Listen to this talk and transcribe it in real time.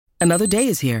Another day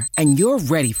is here, and you're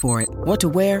ready for it. What to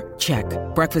wear? Check.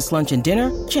 Breakfast, lunch, and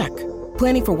dinner? Check.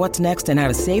 Planning for what's next and how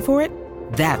to save for it?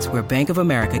 That's where Bank of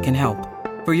America can help.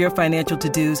 For your financial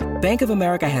to-dos, Bank of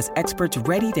America has experts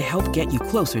ready to help get you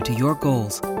closer to your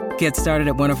goals. Get started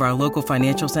at one of our local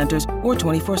financial centers or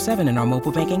 24/7 in our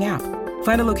mobile banking app.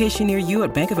 Find a location near you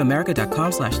at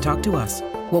bankofamerica.com/talktous.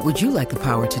 What would you like the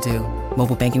power to do?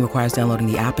 Mobile banking requires downloading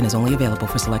the app and is only available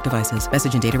for select devices.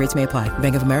 Message and data rates may apply.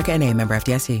 Bank of America N.A., member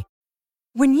FDIC.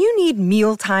 When you need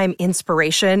mealtime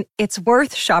inspiration, it's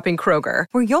worth shopping Kroger,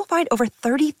 where you'll find over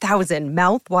 30,000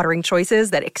 mouth-watering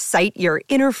choices that excite your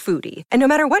inner foodie. And no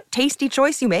matter what tasty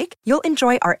choice you make, you'll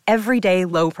enjoy our everyday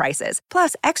low prices,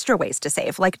 plus extra ways to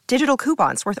save, like digital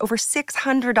coupons worth over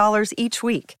 $600 each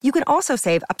week. You can also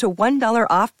save up to $1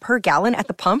 off per gallon at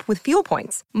the pump with fuel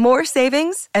points. More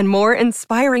savings and more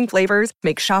inspiring flavors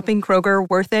make shopping Kroger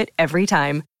worth it every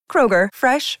time. Kroger,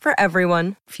 fresh for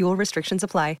everyone. Fuel restrictions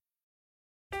apply.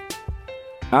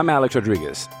 I'm Alex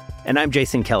Rodriguez. And I'm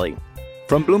Jason Kelly.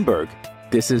 From Bloomberg,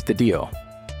 this is The Deal.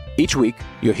 Each week,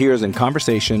 you'll hear us in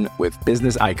conversation with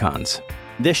business icons.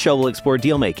 This show will explore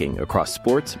deal-making across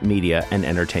sports, media, and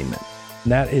entertainment.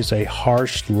 That is a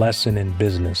harsh lesson in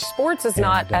business. Sports is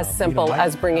not as simple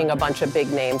as bringing a bunch of big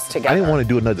names together. I didn't want to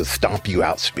do another stomp you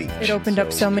out speech. It opened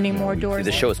up so many more doors.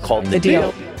 The show is called The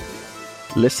Deal.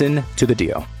 Listen to The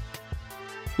Deal.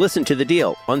 Listen to The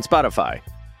Deal on Spotify.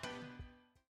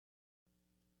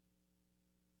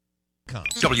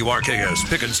 WRKS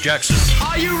Pickens Jackson.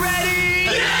 Are you ready?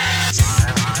 Yes!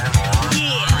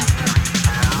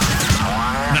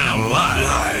 Now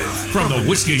live from the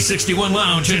Whiskey 61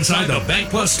 Lounge inside the Bank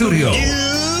Plus studio.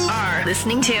 You are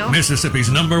listening to Mississippi's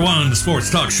 #1 sports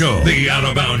talk show, The Out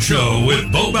of Bounds Show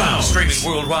with Bo Bounds. Streaming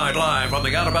worldwide live on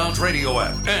the Out of Bounds radio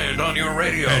app and on your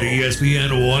radio at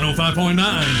ESPN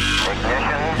 105.9.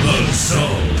 The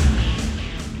Soul.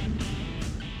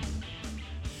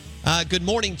 Good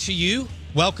morning to you.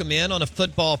 Welcome in on a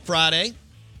Football Friday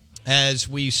as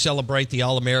we celebrate the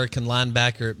All-American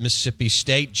linebacker at Mississippi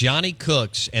State, Johnny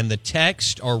Cooks, and the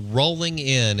texts are rolling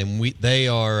in, and they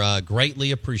are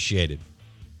greatly appreciated.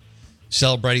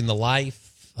 Celebrating the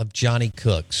life of Johnny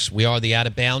Cooks. We are the Out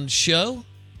of Bounds Show,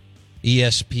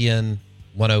 ESPN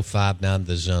 105.9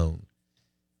 The Zone.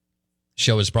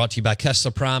 Show is brought to you by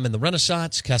Kessler Prime and the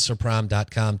Renaissance,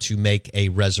 KesslerPrime.com to make a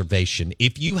reservation.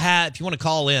 If you want to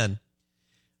call in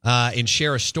and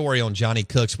share a story on Johnny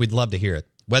Cooks, we'd love to hear it.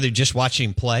 Whether you're just watching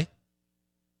him play,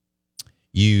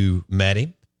 you met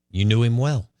him, you knew him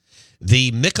well.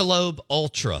 The Mculough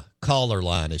Ultra caller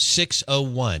line is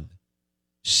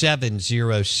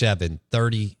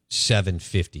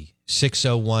 601-707-3750.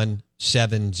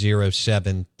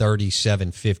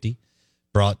 601-707-3750.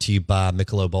 Brought to you by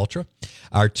Mculough Ultra.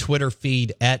 Our Twitter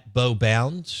feed at Bo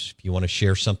Bounds, if you want to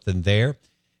share something there.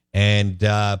 And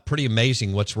pretty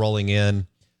amazing what's rolling in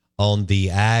on the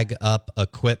Ag Up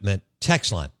Equipment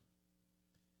text line.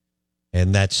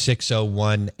 And that's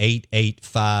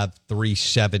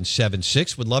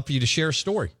 601-885-3776. Would love for you to share a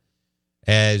story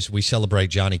as we celebrate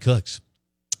Johnny Cooks.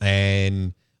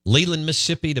 And Leland,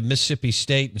 Mississippi to Mississippi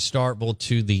State and Starkville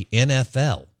to the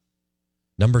NFL.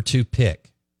 #2 pick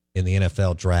in the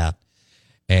NFL draft.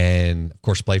 And, of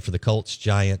course, played for the Colts,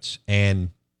 Giants,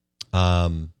 and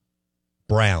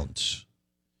Browns.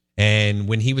 And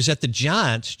when he was at the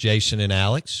Giants, Jason and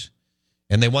Alex,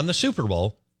 and they won the Super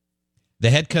Bowl,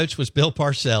 the head coach was Bill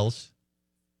Parcells,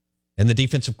 and the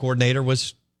defensive coordinator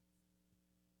was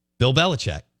Bill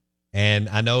Belichick. And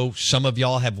I know some of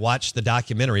y'all have watched the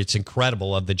documentary. It's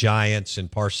incredible, of the Giants and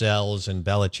Parcells and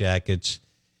Belichick.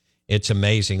 It's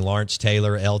amazing. Lawrence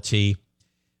Taylor, LT,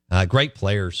 great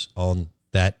players on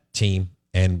that team,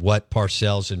 and what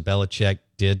Parcells and Belichick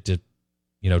did to,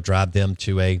 drive them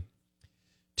to a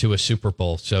Super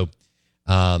Bowl. So,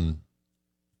 kind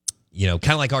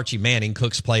of like Archie Manning,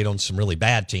 Cooks played on some really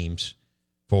bad teams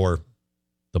for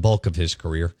the bulk of his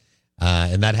career.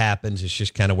 And that happens. It's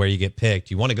just kind of where you get picked.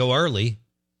 You want to go early,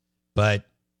 but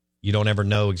you don't ever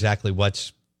know exactly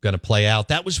what's going to play out.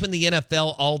 That was when the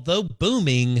NFL, although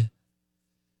booming,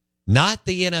 not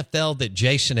the NFL that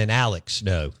Jason and Alex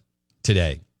know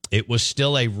today. It was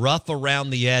still a rough around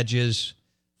the edges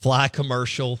fly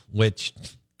commercial, which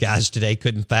guys today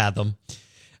couldn't fathom.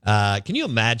 Can you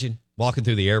imagine walking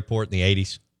through the airport in the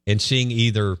 80s and seeing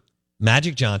either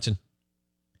Magic Johnson,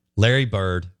 Larry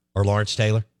Bird, or Lawrence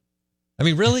Taylor? I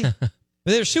mean, really?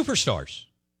 They're superstars.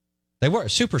 They were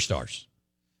superstars.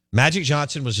 Magic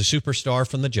Johnson was a superstar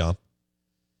from the jump.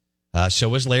 So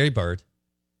was Larry Bird.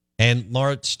 And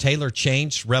Lawrence Taylor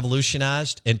changed,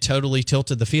 revolutionized, and totally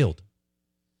tilted the field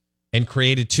and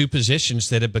created two positions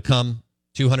that have become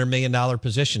 $200 million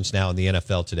positions now in the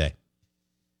NFL today.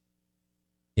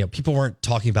 You know, people weren't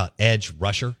talking about edge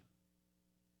rusher.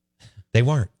 They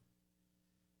weren't.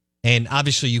 And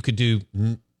obviously you could do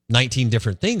 19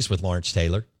 different things with Lawrence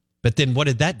Taylor, but then what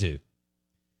did that do?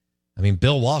 I mean,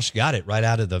 Bill Walsh got it right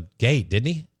out of the gate,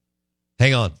 didn't he?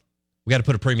 Hang on. We got to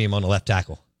put a premium on the left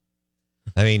tackle.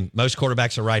 I mean, most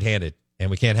quarterbacks are right-handed, and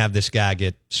we can't have this guy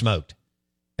get smoked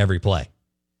every play.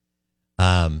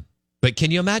 But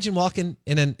can you imagine walking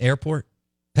in an airport?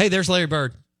 Hey, there's Larry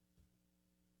Bird.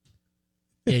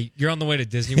 Yeah, you're on the way to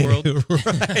Disney World.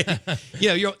 Right.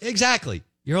 Exactly.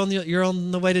 You're on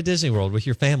the way to Disney World with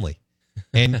your family.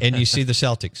 And you see the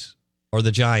Celtics or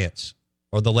the Giants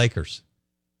or the Lakers.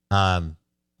 I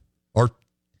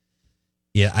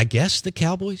guess the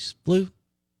Cowboys blue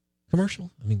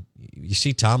commercial. I mean, you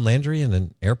see Tom Landry in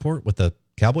an airport with a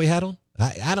cowboy hat on.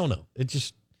 I don't know. It's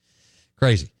just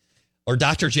crazy. Or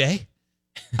Dr. J.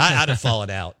 I'd have fallen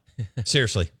out.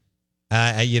 Seriously.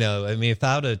 If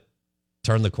I would have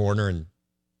turned the corner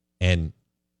and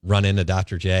run into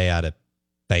Dr. J, I'd have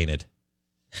fainted.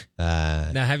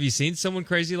 Now, have you seen someone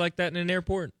crazy like that in an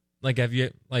airport? Have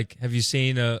you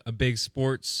seen a big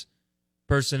sports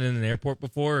person in an airport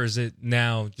before, or is it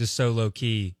now just so low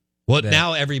key? Well,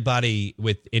 now everybody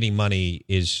with any money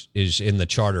is in the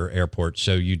charter airport,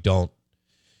 so you don't.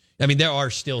 I mean, there are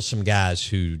still some guys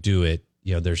who do it.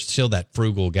 You know, there's still that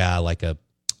frugal guy like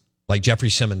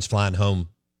Jeffrey Simmons flying home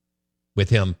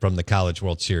with him from the College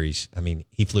World Series. I mean,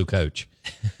 he flew coach.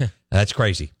 That's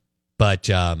crazy. But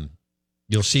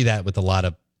you'll see that with a lot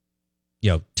of,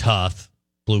 tough,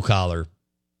 blue-collar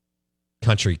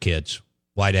country kids,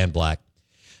 white and black.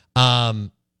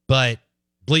 But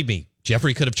believe me,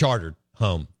 Jeffrey could have chartered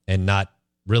home and not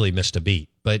really missed a beat.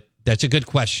 But that's a good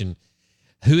question.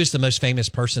 Who is the most famous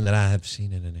person that I have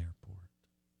seen in an airport?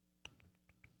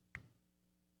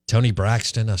 Toni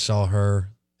Braxton. I saw her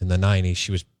in the 90s.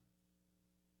 She was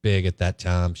big at that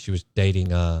time. She was dating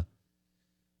the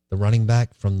running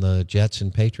back from the Jets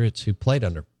and Patriots who played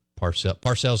under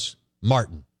Parcells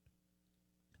Martin.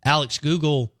 Alex,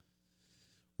 Google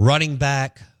running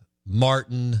back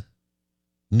Martin,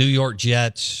 New York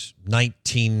Jets,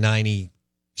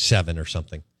 1997 or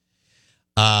something.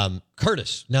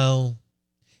 Curtis, no.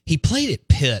 He played at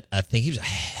Pitt, I think. He was a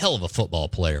hell of a football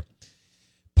player.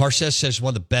 Parcells says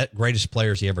one of the greatest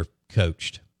players he ever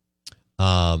coached.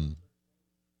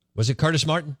 Was it Curtis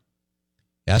Martin?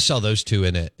 Yeah, I saw those two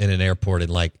in an airport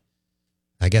in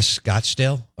I guess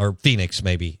Scottsdale or Phoenix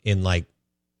maybe in the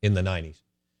 90s.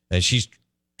 And she's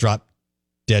drop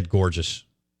dead gorgeous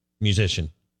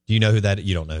musician. Do you know who that is?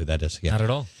 You don't know who that is? Yeah. Not at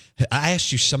all. I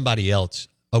asked you somebody else.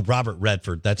 Oh, Robert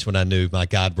Redford. That's when I knew, my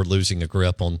God, we're losing a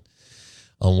grip on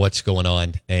what's going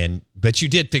on. But you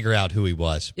did figure out who he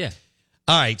was. Yeah.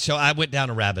 All right, so I went down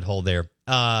a rabbit hole there.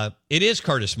 It is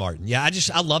Curtis Martin. Yeah,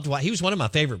 I loved why he was one of my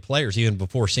favorite players even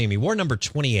before seeing him. He wore number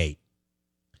 28.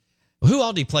 Who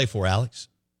all did he play for, Alex?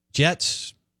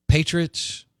 Jets,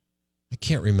 Patriots? I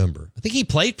can't remember. I think he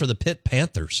played for the Pitt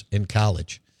Panthers in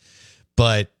college.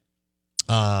 But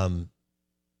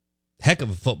heck of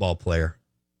a football player.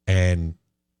 And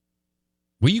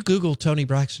will you Google Toni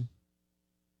Braxton?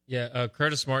 Yeah,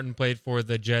 Curtis Martin played for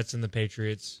the Jets and the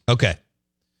Patriots. Okay.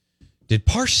 Did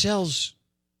Parcells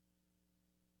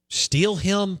steal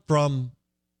him from...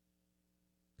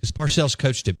 Because Parcells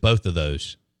coached at both of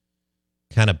those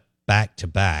kind of back to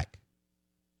back.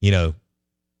 You know,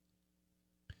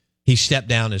 he stepped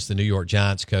down as the New York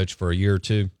Giants coach for a year or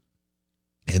two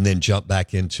and then jumped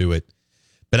back into it.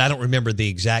 But I don't remember the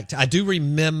exact... I do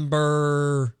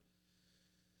remember...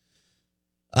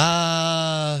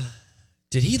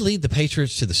 did he lead the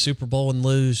Patriots to the Super Bowl and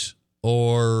lose,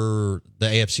 or the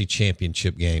AFC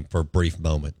Championship game for a brief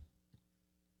moment?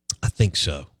 I think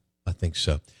so.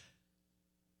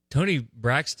 Toni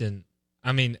Braxton,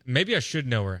 I mean, maybe I should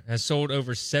know her, has sold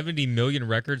over 70 million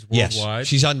records worldwide. Yes,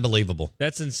 she's unbelievable.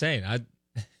 That's insane.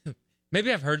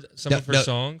 Maybe I've heard some of her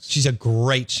songs. She's a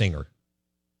great singer.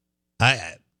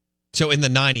 So in the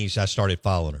 90s, I started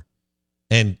following her.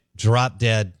 And drop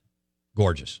dead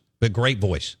gorgeous, but great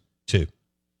voice, too.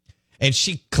 And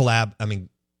she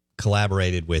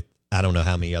collaborated with, I don't know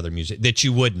how many other music that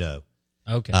you would know.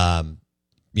 Okay. From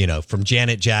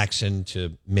Janet Jackson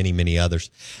to many, many others.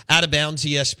 Out of Bounds,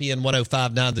 ESPN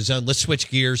 105.9 The Zone. Let's switch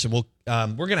gears, and we're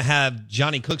going to have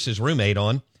Johnny Cooks' roommate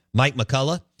on, Mike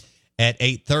Mculough, at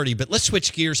 8:30. But let's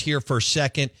switch gears here for a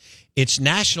second. It's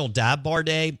National Dive Bar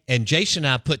Day, and Jason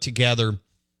and I put together,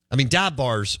 dive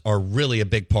bars are really a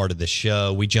big part of this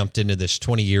show. We jumped into this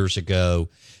 20 years ago.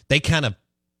 They kind of,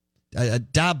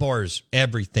 dive bars,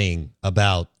 everything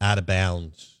about Out of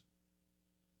Bounds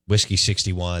Whiskey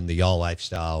 61, the Y'all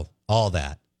lifestyle, all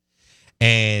that.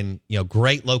 And,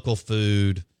 great local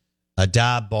food, a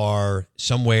dive bar,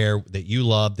 somewhere that you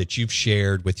love, that you've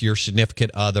shared with your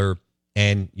significant other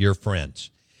and your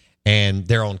friends. And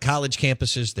they're on college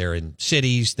campuses, they're in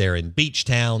cities, they're in beach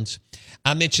towns.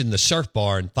 I mentioned the Surf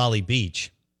Bar in Folly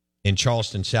Beach in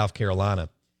Charleston, South Carolina.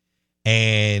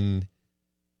 And,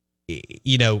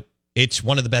 it's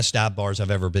one of the best dive bars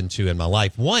I've ever been to in my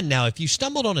life. Now, if you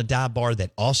stumbled on a dive bar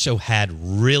that also had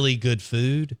really good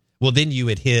food, well, then you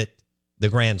would hit the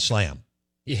grand slam.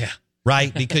 Yeah.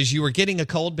 Right? Because you were getting a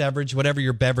cold beverage, whatever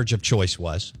your beverage of choice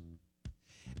was.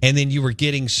 And then you were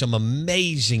getting some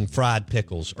amazing fried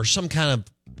pickles or some kind of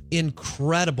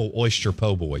incredible oyster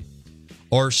po' boy.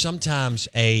 Or sometimes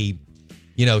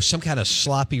some kind of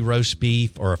sloppy roast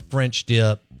beef or a French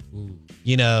dip,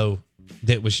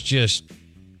 that was just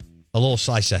a little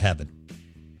slice of heaven.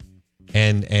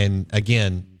 And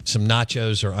again, some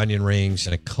nachos or onion rings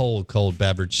and a cold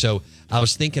beverage. So I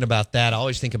was thinking about that. I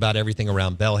always think about everything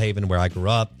around Belhaven where I grew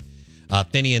up.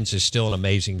 Finian's is still an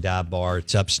amazing dive bar.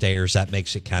 It's upstairs. That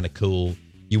makes it kind of cool.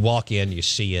 You walk in, you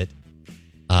see it.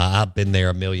 I've been there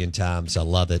a million times. I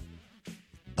love it.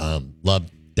 Love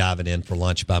diving in for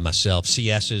lunch by myself.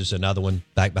 CS is another one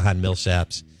back behind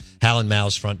Millsaps. Hal and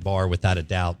Mal's front bar, without a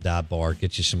doubt, dive bar.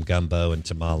 Get you some gumbo and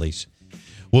tamales.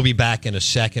 We'll be back in a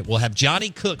second. We'll have Johnny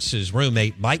Cooks'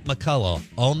 roommate, Mike Mculough,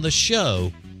 on the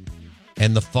show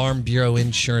and the Farm Bureau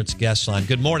Insurance guest line.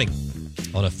 Good morning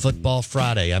on a Football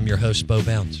Friday. I'm your host, Bo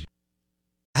Bounds.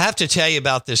 I have to tell you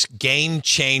about this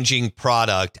game-changing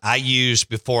product I use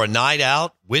before a night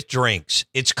out with drinks.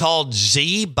 It's called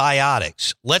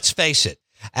Z-Biotics. Let's face it,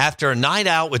 after a night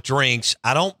out with drinks,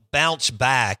 I don't bounce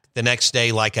back the next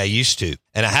day like I used to,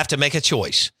 and I have to make a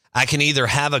choice. I can either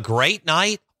have a great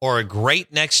night or a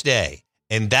great next day,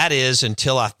 and that is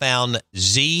until I found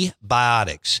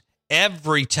Z-Biotics.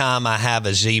 Every time I have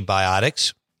a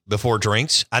Z-Biotics before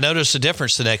drinks, I notice a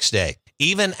difference the next day.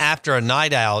 Even after a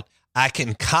night out, I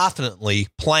can confidently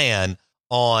plan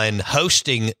on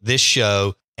hosting this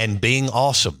show and being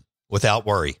awesome without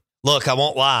worry. Look, I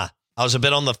won't lie. I was a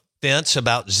bit on the fence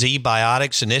about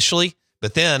Z-Biotics initially,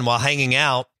 but then while hanging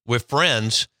out with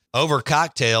friends over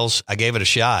cocktails, I gave it a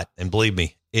shot. And believe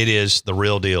me, it is the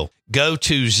real deal. Go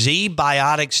to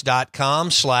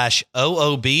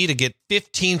zbiotics.com/OOB to get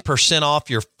 15% off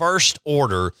your first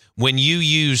order when you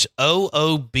use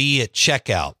OOB at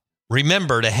checkout.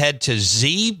 Remember to head to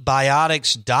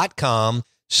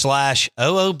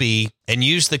zbiotics.com/OOB and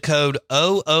use the code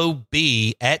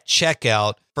OOB at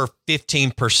checkout for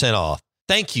 15% off.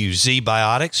 Thank you,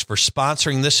 Z-Biotics, for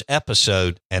sponsoring this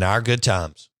episode and our good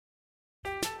times.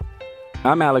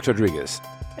 I'm Alex Rodriguez.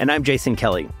 And I'm Jason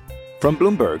Kelly. From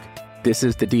Bloomberg, this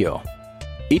is The Deal.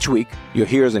 Each week, you'll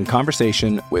hear us in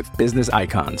conversation with business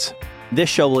icons. This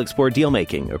show will explore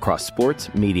deal-making across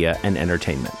sports, media, and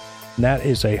entertainment. That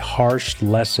is a harsh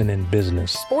lesson in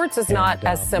business. Sports is not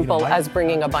as simple as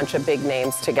bringing a bunch of big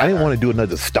names together. I didn't want to do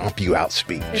another stomp you out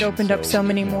speech. It opened up so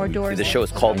many more doors. The show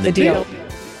is called The Deal.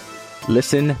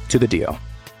 Listen to The Deal.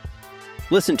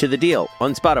 Listen to The Deal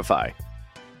on Spotify.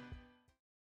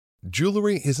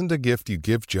 Jewelry isn't a gift you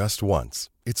give just once.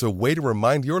 It's a way to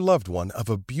remind your loved one of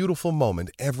a beautiful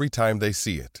moment every time they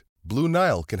see it. Blue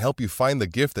Nile can help you find the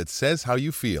gift that says how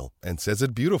you feel and says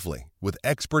it beautifully, with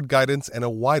expert guidance and a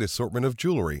wide assortment of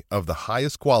jewelry of the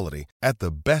highest quality at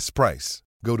the best price.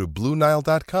 Go to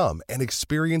BlueNile.com and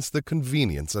experience the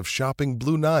convenience of shopping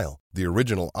Blue Nile, the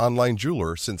original online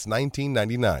jeweler since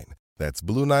 1999. That's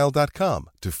BlueNile.com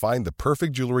to find the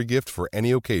perfect jewelry gift for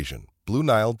any occasion.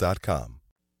 BlueNile.com.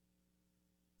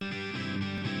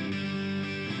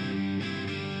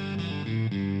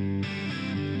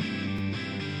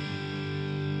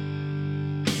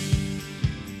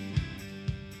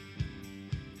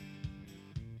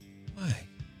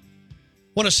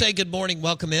 Want to say good morning,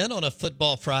 welcome in on a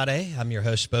Football Friday. I'm your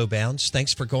host, Bo Bounds.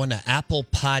 Thanks for going to Apple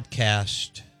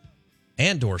Podcast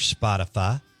and or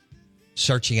Spotify,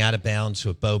 searching Out of Bounds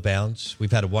with Bo Bounds.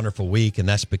 We've had a wonderful week, and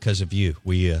that's because of you.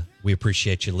 We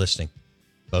appreciate you listening,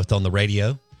 both on the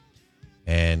radio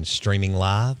and streaming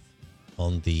live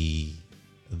on the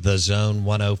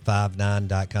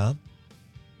zone1059.com,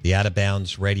 the Out of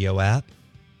Bounds radio app,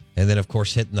 and then, of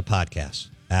course, hitting the podcast.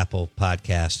 Apple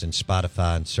Podcast and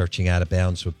Spotify, and searching Out of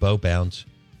Bounds with Bo Bounds.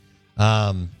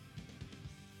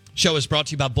 Show is brought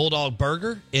to you by Bulldog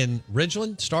Burger in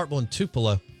Ridgeland, Starkville, and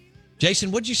Tupelo.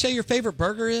 Jason, what did you say your favorite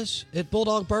burger is at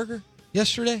Bulldog Burger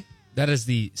yesterday? That is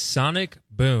the Sonic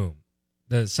Boom.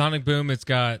 The Sonic Boom, it's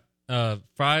got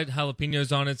fried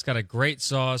jalapenos on it. It's got a great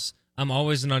sauce. I'm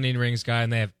always an onion rings guy,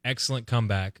 and they have excellent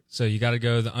comeback. So you got to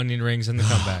go the onion rings and the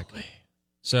comeback.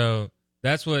 So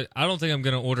that's what I don't think I'm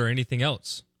going to order anything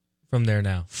else from there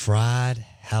now. Fried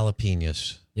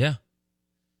jalapenos. Yeah.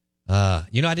 I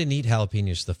didn't eat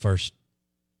jalapenos the first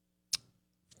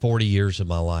 40 years of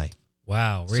my life.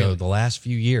 Wow, really? So the last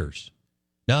few years.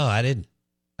 No, I didn't.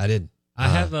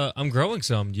 I'm growing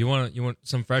some. Do you want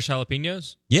some fresh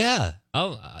jalapenos? Yeah.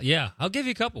 I'll give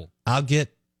you a couple. I'll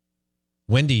get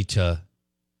Wendy to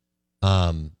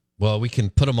we can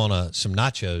put them on some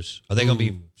nachos. Are they going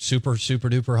to be super super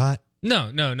duper hot?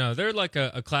 No. They're like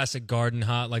a classic garden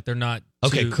hot. Like they're not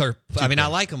okay. Too I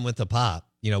like them with the pop,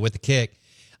 with the kick.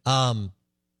 But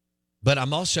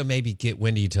I'm also maybe get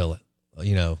Wendy to,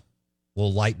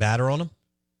 we'll light batter on them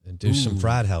and do some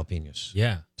fried jalapenos.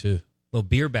 Yeah, too. A little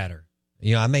beer batter.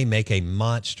 I may make a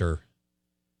monster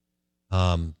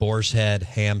boar's head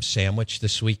ham sandwich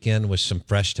this weekend with some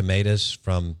fresh tomatoes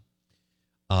from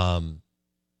the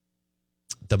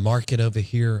market over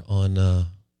here on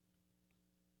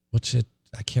what's it?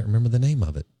 I can't remember the name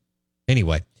of it.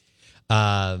 Anyway,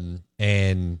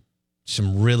 and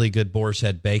some really good boar's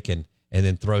head bacon, and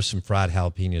then throw some fried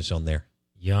jalapenos on there.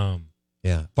 Yum.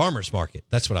 Yeah, farmer's market.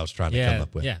 That's what I was trying to come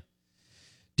up with. Yeah.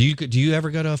 Do you ever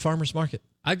go to a farmer's market?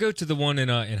 I go to the one in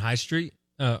High Street,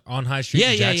 on High Street.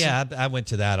 Yeah. I went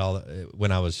to that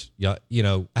when I was, I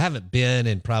haven't been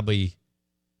in probably.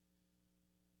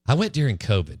 I went during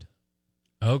COVID.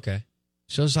 Okay.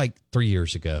 So it was like 3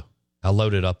 years ago. I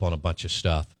loaded up on a bunch of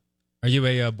stuff. Are you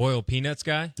a boiled peanuts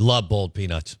guy? Love boiled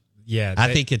peanuts. Yeah.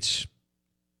 I think it's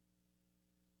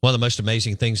one of the most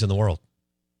amazing things in the world.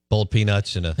 Boiled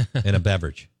peanuts in a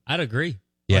beverage. I'd agree.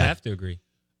 Yeah. I have to agree.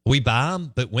 We buy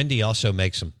them, but Wendy also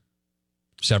makes them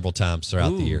several times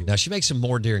throughout the year. Now, she makes them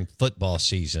more during football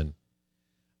season.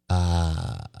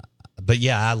 But,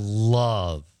 yeah, I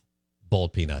love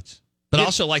boiled peanuts. But I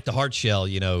also like the hard shell,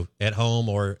 at home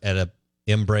or at a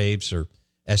M-Braves or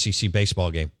SEC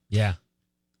baseball game. Yeah.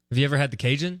 Have you ever had the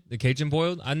Cajun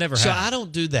boiled? I never have. So I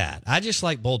don't do that. I just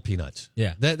like boiled peanuts.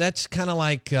 Yeah. That's kind of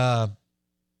like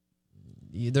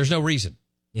there's no reason.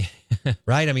 Yeah.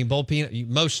 Right? I mean,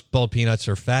 most boiled peanuts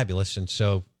are fabulous, and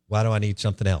so why do I need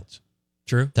something else?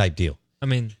 True. Type deal. I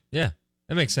mean, yeah,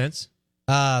 that makes sense.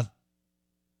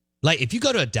 Like if you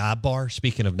go to a dive bar,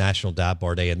 speaking of National Dive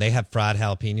Bar Day, and they have fried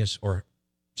jalapenos or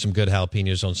some good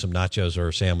jalapenos on some nachos or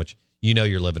a sandwich,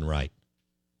 you're living right.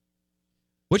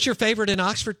 What's your favorite in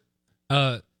Oxford?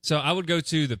 So I would go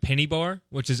to the Penny Bar,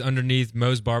 which is underneath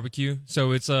Moe's Barbecue.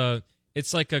 So it's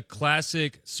like a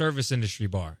classic service industry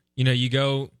bar. You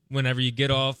go whenever you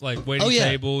get off, like waiting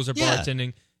tables or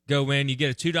bartending, go in, you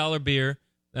get a $2 beer.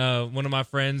 One of my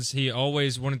friends, he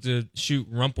always wanted to shoot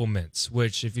Rumple Mints,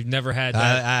 which if you've never had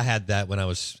that. I had that when I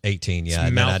was 18, yeah,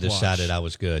 and then I decided I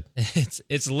was good.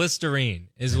 It's Listerine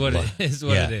is what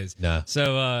it is. No,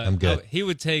 so I'm good. He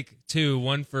would take two,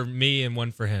 one for me and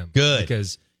one for him. Good.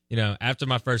 Because, after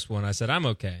my first one, I said, I'm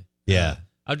okay. Yeah.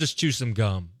 I'll just chew some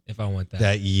gum if I want that.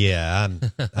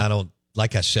 I don't,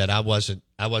 like I said, I wasn't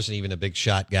even a big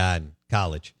shot guy in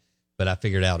college, but I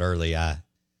figured out early I'm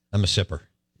a sipper.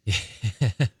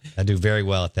 I do very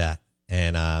well at that,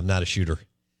 and I'm not a shooter.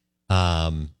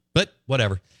 But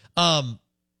whatever.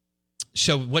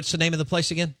 So what's the name of the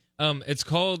place again? It's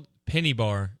called Penny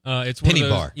Bar. It's Penny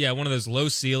Bar. Yeah, one of those low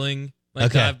ceiling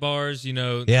dive bars.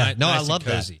 Yeah, nice I love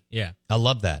and cozy. That. Yeah, I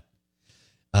love that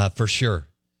for sure.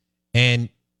 And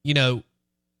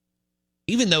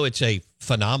even though it's a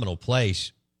phenomenal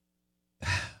place.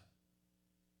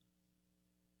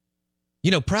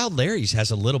 Proud Larry's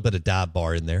has a little bit of dive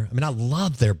bar in there. I mean, I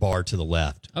love their bar to the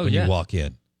left when you walk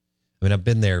in. I mean, I've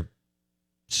been there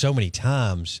so many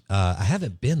times. I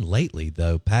haven't been lately,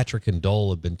 though. Patrick and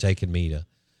Dole have been taking me to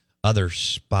other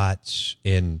spots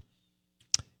in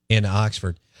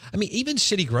Oxford. I mean, even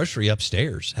City Grocery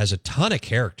upstairs has a ton of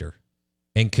character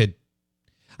and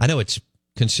I know it's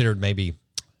considered maybe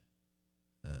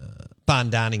fine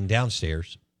dining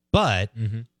downstairs, but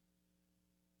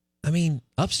I mean,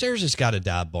 upstairs has got a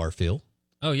dive bar feel.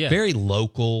 Oh, yeah. Very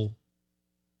local.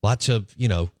 Lots of,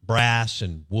 brass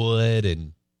and wood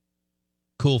and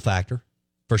cool factor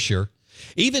for sure.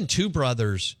 Even Two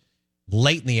Brothers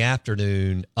late in the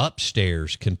afternoon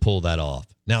upstairs can pull that off.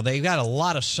 Now, they've got a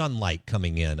lot of sunlight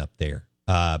coming in up there,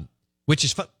 which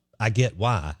is fun. I get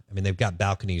why. I mean, they've got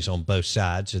balconies on both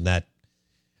sides, and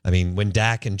when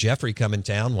Dak and Jeffrey come in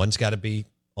town, one's got to be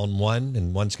on one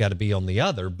and one's got to be on the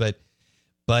other. But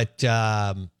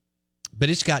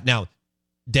it's got now.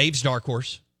 Dave's Dark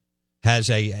Horse has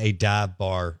a dive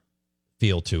bar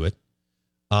feel to it.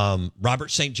 Robert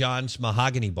St. John's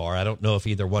Mahogany Bar. I don't know if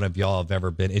either one of y'all have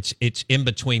ever been. It's in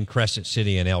between Crescent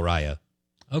City and El Rayo.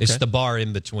 Okay. It's the bar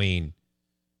in between.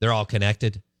 They're all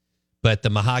connected, but the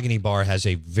Mahogany Bar has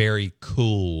a very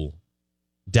cool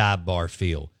dive bar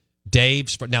feel.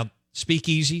 Dave's, now,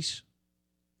 speakeasies,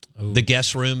 the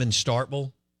guest room in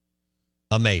Starkville,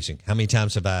 amazing. How many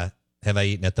times have I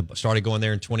eaten at started going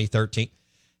there in 2013?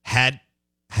 Had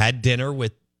dinner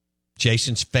with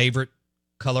Jason's favorite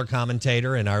color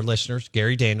commentator and our listeners,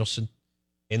 Gary Danielson,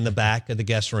 in the back of the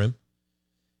guest room,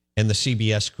 and the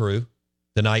CBS crew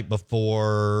the night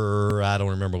before. I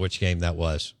don't remember which game that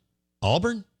was.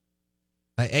 Auburn?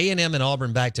 A&M and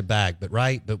Auburn back to back, but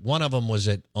one of them was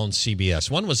on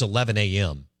CBS. One was 11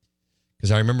 a.m.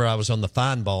 because I remember I was on the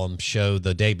Feinbaum show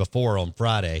the day before on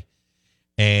Friday,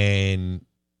 and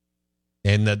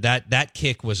that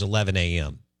kick was 11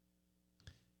 a.m.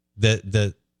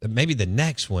 Maybe the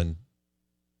next one,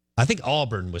 I think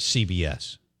Auburn was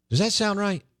CBS. Does that sound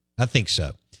right? I think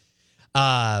so.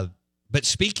 But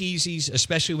speakeasies,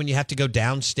 especially when you have to go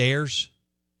downstairs.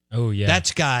 Oh, yeah.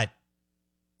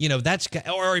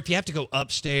 Or if you have to go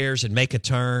upstairs and make a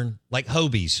turn, like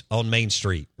Hobie's on Main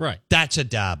Street. Right. That's a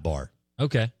dive bar.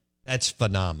 Okay. That's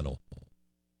phenomenal.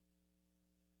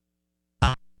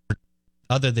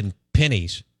 Other than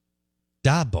Penny's,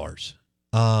 dive bars.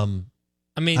 I'm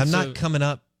not coming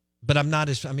up, but I'm not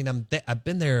as, I've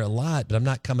been there a lot, but I'm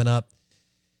not coming up.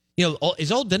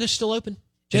 Is Old Venice still open,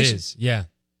 Jason? It is, yeah.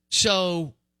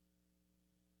 So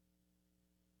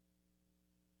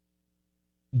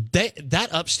that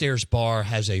upstairs bar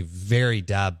has a very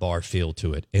dive bar feel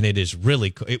to it, and it is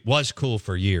really cool. It was cool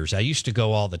for years. I used to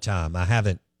go all the time. I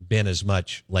haven't been as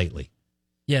much lately.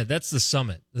 Yeah, that's the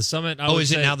Summit. The Summit.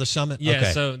 Is it now the Summit? Yeah,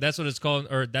 okay. So that's what it's called,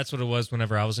 or that's what it was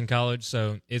whenever I was in college.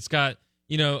 So it's got,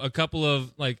 a couple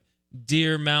of like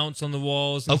deer mounts on the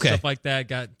walls and stuff like that.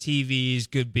 Got TVs,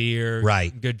 good beer,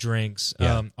 right? Good drinks.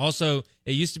 Yeah. Also,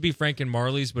 it used to be Frank and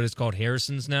Marley's, but it's called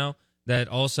Harrison's now. That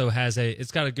also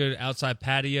it's got a good outside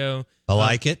patio. I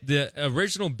like it. The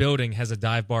original building has a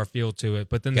dive bar feel to it,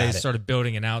 but then they started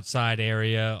building an outside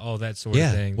area, all that sort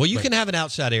of thing. Well, you can have an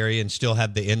outside area and still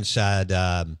have the inside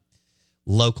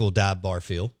local dive bar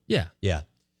feel. Yeah. Yeah.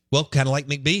 Well, kind of like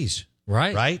McBee's.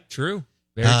 Right. Right? True.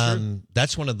 Very true.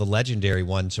 That's one of the legendary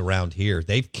ones around here.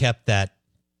 They've kept that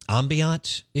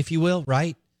ambiance, if you will,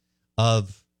 right,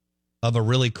 of a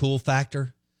really cool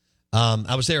factor.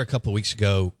 I was there a couple of weeks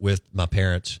ago with my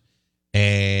parents,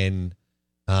 and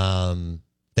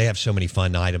they have so many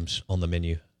fun items on the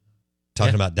menu.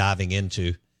 Talking about diving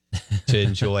into to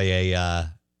enjoy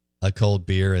a cold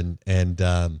beer and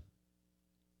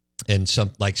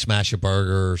some like smash a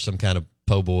burger or some kind of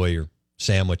po' boy or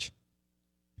sandwich.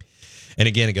 And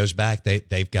again, it goes back.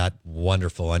 They've got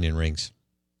wonderful onion rings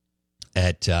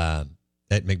at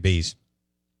McBee's,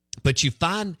 but you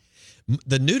find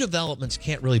the new developments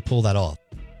can't really pull that off.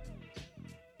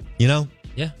 Yeah.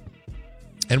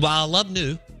 And while I love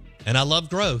new and I love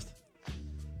growth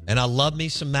and I love me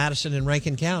some Madison and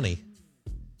Rankin County,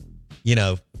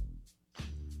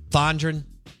 Fondren,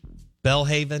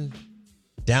 Bellhaven,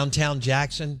 downtown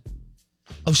Jackson.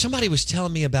 Oh, somebody was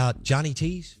telling me about Johnny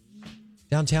T's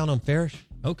downtown on Farish.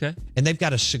 Okay. And they've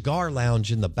got a cigar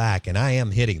lounge in the back, and I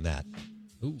am hitting that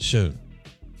soon.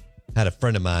 Had a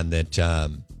friend of mine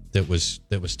that was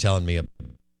telling me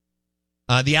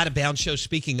the Out of Bounds show.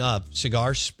 Speaking of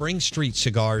cigars, Spring Street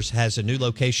Cigars has a new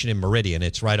location in Meridian.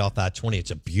 It's right off I-20.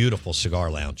 It's a beautiful cigar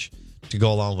lounge to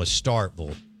go along with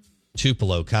Starkville,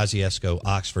 Tupelo, Kosciuszko,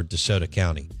 Oxford, DeSoto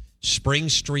County. Spring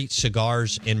Street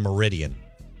Cigars in Meridian.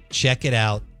 Check it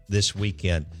out this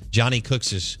weekend. Johnny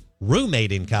Cooks'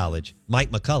 roommate in college,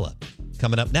 Mike Mculough,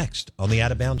 coming up next on the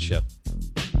Out of Bounds show.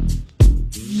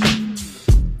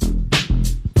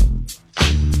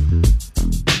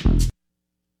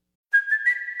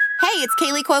 Hey, it's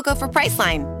Kaylee Cuoco for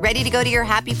Priceline. Ready to go to your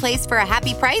happy place for a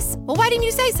happy price? Well, why didn't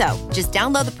you say so? Just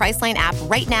download the Priceline app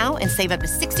right now and save up to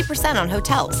 60% on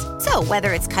hotels. So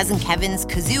whether it's Cousin Kevin's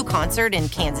Kazoo Concert in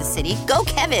Kansas City, go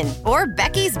Kevin, or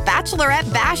Becky's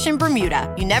Bachelorette Bash in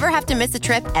Bermuda, you never have to miss a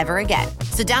trip ever again.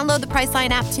 So download the Priceline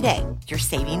app today. Your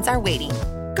savings are waiting.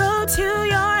 Go to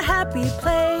your happy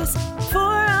place for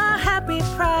a happy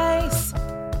price.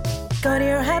 Go to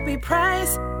your happy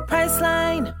price,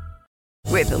 Priceline.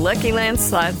 With the Lucky Land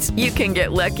Slots, you can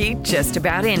get lucky just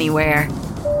about anywhere.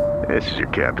 This is your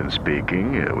captain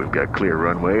speaking. We've got clear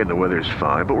runway and the weather's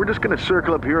fine, but we're just going to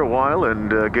circle up here a while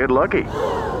and get lucky.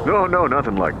 No,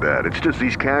 nothing like that. It's just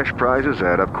these cash prizes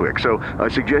add up quick. So I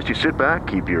suggest you sit back,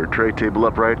 keep your tray table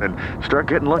upright, and start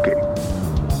getting lucky.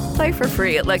 Play for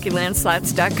free at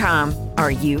LuckyLandSlots.com.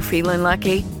 Are you feeling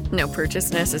lucky? No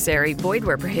purchase necessary. Void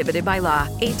where prohibited by law.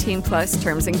 18+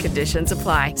 terms and conditions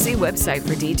apply. See website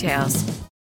for details.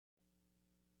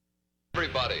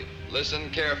 Everybody, Listen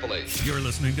carefully. You're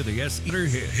listening to the S-Eater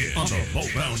Hit on the Bo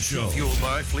Bound Show. Fueled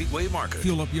by Fleetway Market.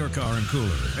 Fuel up your car and cooler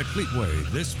at Fleetway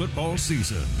this football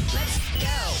season. Let's go.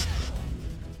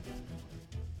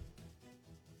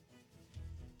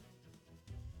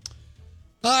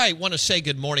 All right, want to say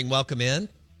good morning. Welcome in.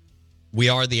 We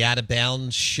are the Out of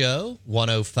Bounds Show,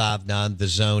 105.9 The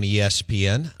Zone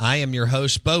ESPN. I am your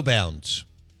host, Bo Bounds,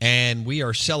 and we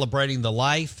are celebrating the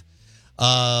life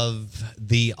of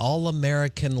the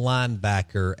All-American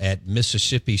linebacker at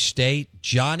Mississippi State,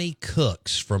 Johnny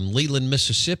Cooks, from Leland,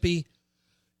 Mississippi,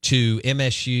 to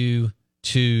MSU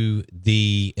to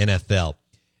the NFL.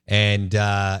 And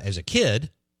as a kid,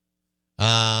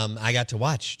 I got to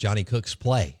watch Johnny Cooks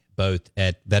play, both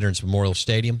at Veterans Memorial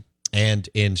Stadium and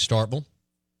in Starkville.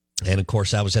 And, of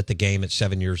course, I was at the game at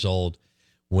 7 years old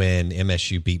when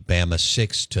MSU beat Bama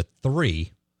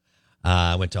 6-3.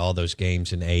 I went to all those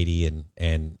games in 80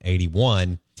 and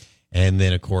 81. And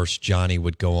then, of course, Johnny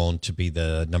would go on to be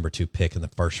the number 2 pick in the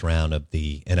first round of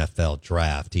the NFL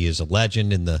draft. He is a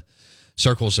legend in the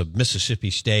circles of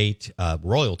Mississippi State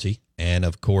royalty. And,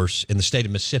 of course, in the state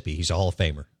of Mississippi, he's a Hall of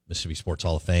Famer. Mississippi Sports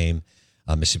Hall of Fame,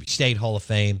 Mississippi State Hall of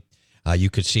Fame.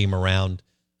 You could see him around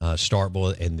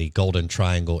Starkville in the Golden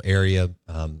Triangle area,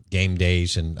 game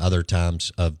days and other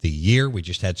times of the year. We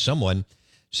just had someone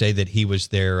say that he was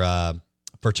their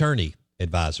fraternity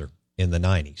advisor in the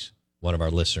 90s. One of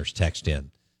our listeners text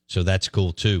in. So that's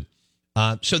cool, too.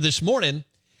 So this morning,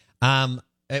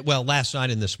 last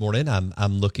night and this morning,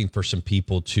 I'm looking for some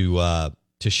people to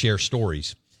share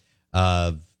stories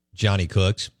of Johnny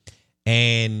Cooks.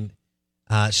 And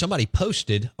somebody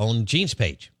posted on Gene's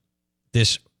page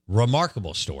this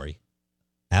remarkable story,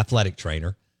 athletic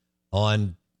trainer,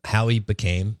 on how he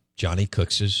became Johnny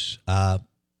Cooks's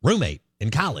roommate in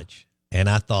college. And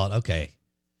I thought, okay,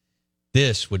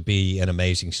 this would be an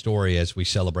amazing story as we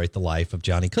celebrate the life of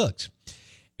Johnny Cooks.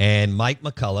 And Mike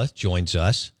Mculough joins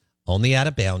us on the Out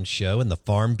of Bounds Show in the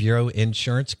Farm Bureau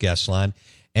Insurance guest line.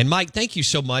 And Mike, thank you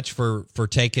so much for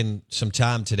taking some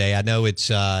time today. I know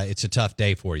it's a tough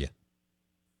day for you.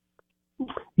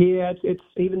 Yeah, it's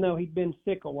even though he'd been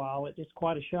sick a while, it's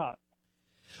quite a shock.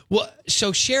 Well,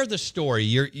 so share the story.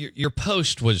 Your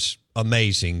post was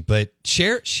amazing, but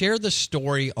share the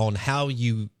story on how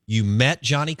you met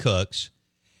Johnny Cooks,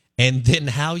 and then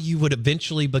how you would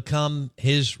eventually become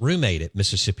his roommate at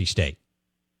Mississippi State.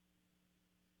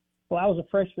 Well, I was a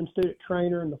freshman student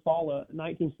trainer in the fall of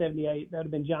 1978. That would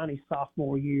have been Johnny's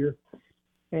sophomore year,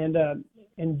 and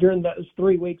during those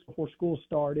 3 weeks before school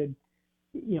started,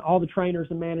 all the trainers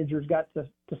and managers got to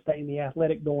stay in the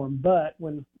athletic dorm. But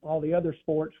when all the other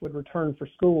sports would return for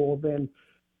school, then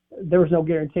there was no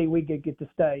guarantee we could get to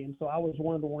stay. And so I was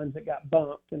one of the ones that got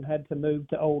bumped and had to move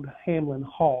to Old Hamlin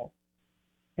Hall.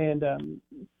 And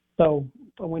so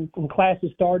when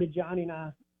classes started, Johnny and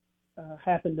I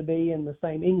happened to be in the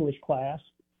same English class.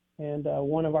 And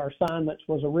one of our assignments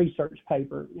was a research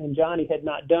paper. And Johnny had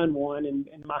not done one. In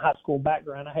my high school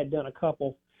background, I had done a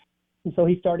couple. And so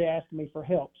he started asking me for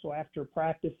help. So after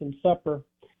practice and supper,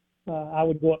 I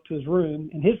would go up to his room,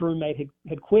 and his roommate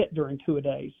had quit during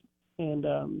 2-a-days.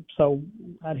 And so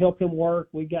I'd help him work.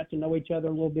 We got to know each other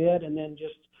a little bit, and then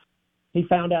he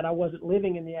found out I wasn't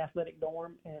living in the athletic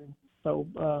dorm. And so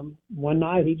one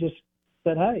night he just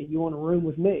said, "Hey, you want a room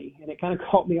with me?" And it kind of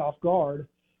caught me off guard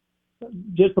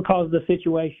just because of the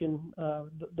situation,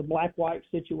 the black-white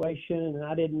situation, and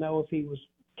I didn't know if he was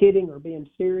kidding or being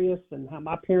serious, and how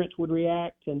my parents would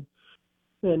react, and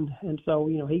so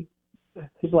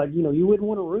he's like, you wouldn't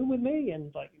want a room with me?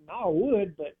 And like, no, I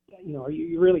would, but are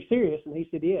you really serious? And he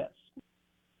said yes.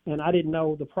 And I didn't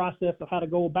know the process of how to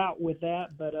go about with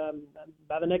that, but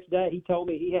by the next day he told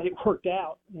me he had it worked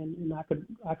out, and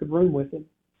I could room with him.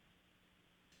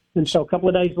 And so a couple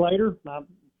of days later,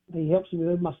 he helps me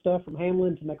move my stuff from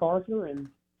Hamlin to MacArthur, and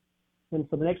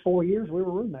for the next 4 years we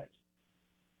were roommates.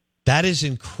 That is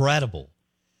incredible.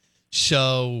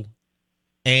 So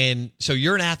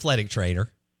you're an athletic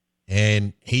trainer,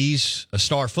 and he's a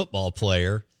star football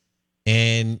player,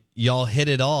 and y'all hit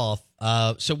it off.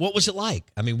 So what was it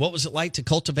like? I mean, what was it like to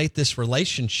cultivate this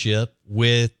relationship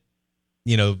with,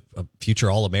 a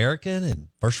future All-American and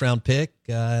first-round pick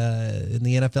in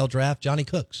the NFL draft, Johnny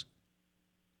Cooks?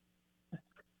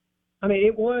 I mean,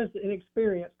 it was an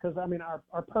experience because,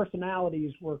 our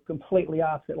personalities were completely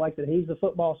opposite. Like I said, he's a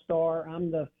football star.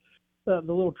 I'm the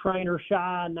little trainer,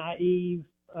 shy, naive.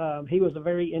 He was a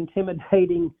very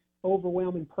intimidating,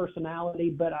 overwhelming personality.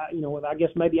 But, I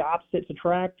guess maybe opposites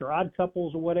attract, or odd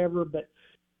couples or whatever. But,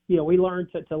 we learned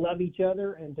to love each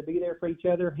other and to be there for each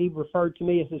other. He referred to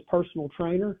me as his personal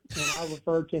trainer, and I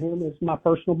referred to him as my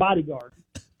personal bodyguard.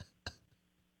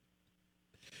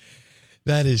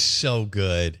 That is so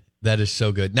good. That is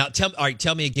so good. Now,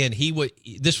 tell me again.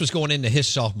 This was going into his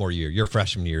sophomore year, your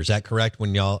freshman year. Is that correct?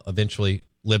 When y'all eventually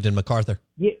lived in MacArthur?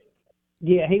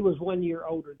 Yeah, he was 1 year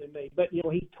older than me, but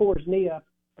he tore his knee up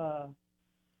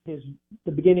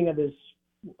the beginning of his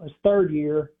third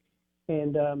year,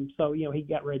 and so he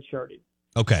got redshirted.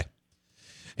 Okay,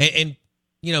 and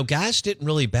guys didn't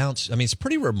really bounce. I mean, it's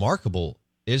pretty remarkable,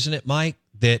 isn't it, Mike,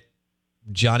 that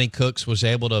Johnny Cooks was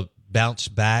able to bounce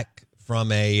back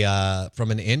from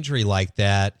an injury like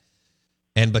that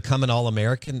and become an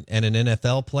All-American and an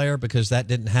NFL player, because that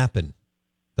didn't happen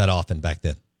that often back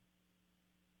then.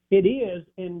 It is,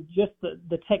 and just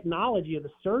the technology of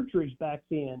the surgeries back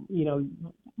then.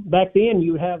 Back then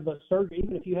you would have the surgery,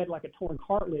 even if you had like a torn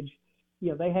cartilage.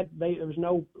 There was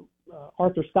no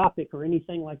arthroscopic or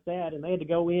anything like that, and they had to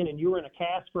go in, and you were in a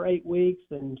cast for 8 weeks,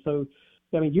 and so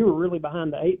you were really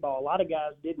behind the 8 ball. A lot of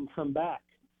guys didn't come back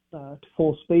to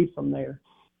full speed from there,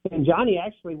 and Johnny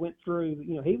actually went through.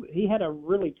 He had a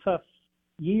really tough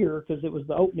year because it was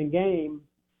the opening game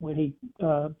when he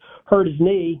hurt his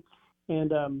knee. And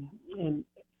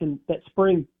that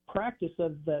spring practice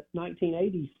of that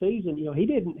 1980 season,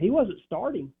 he wasn't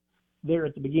starting there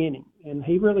at the beginning, and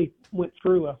he really went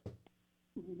through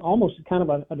almost kind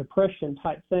of a depression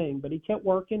type thing. But he kept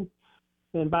working,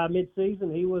 and by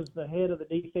midseason he was the head of the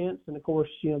defense. And of course,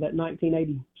 that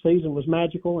 1980 season was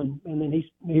magical, and then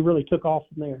he really took off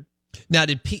from there. Now,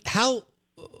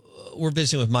 we're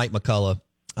visiting with Mike Mculough,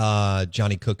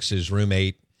 Johnny Cooks'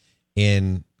 roommate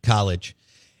in college.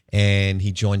 And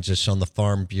he joins us on the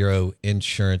Farm Bureau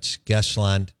Insurance guest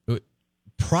line.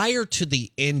 Prior to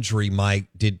the injury, Mike,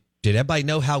 did everybody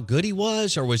know how good he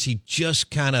was, or was he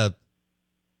just kind of,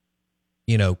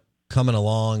 coming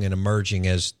along and emerging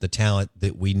as the talent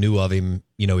that we knew of him,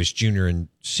 his junior and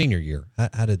senior year?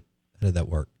 How did that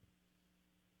work?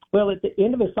 Well, at the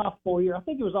end of his sophomore year, I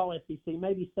think it was all SEC,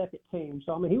 maybe second team.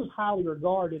 So, he was highly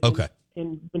regarded. Okay.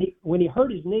 And when he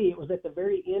hurt his knee, it was at the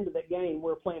very end of that game. We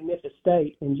were playing Memphis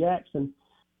State in Jackson,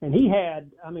 and he had,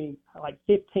 like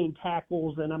 15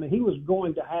 tackles, and he was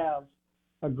going to have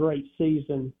a great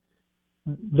season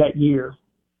that year.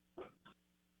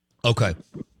 Okay.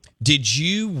 Did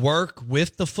you work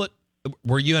with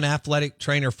were you an athletic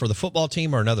trainer for the football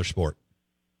team or another sport?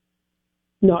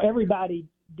 No, everybody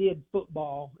did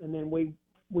football, and then we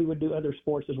would do other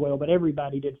sports as well, but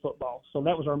everybody did football. So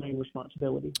that was our main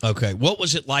responsibility. Okay. What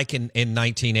was it like in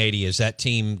 1980 as that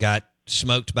team got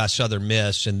smoked by Southern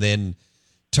Miss and then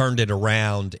turned it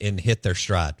around and hit their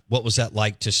stride? What was that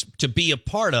like to be a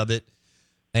part of it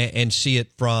and see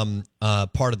it from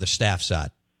part of the staff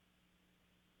side?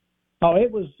 Oh,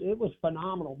 it was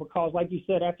phenomenal because, like you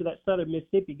said, after that Southern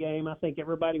Mississippi game, I think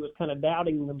everybody was kind of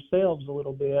doubting themselves a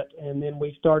little bit, and then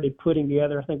we started putting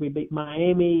together. I think we beat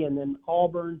Miami and then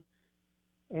Auburn,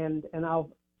 and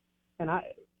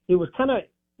it was kind of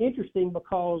interesting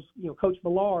because Coach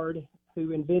Ballard,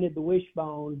 who invented the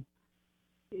wishbone,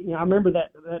 I remember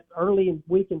that early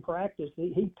week in practice,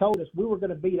 he told us we were going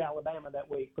to beat Alabama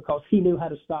that week because he knew how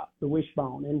to stop the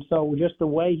wishbone, and so just the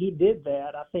way he did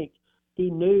that, I think. He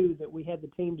knew that we had the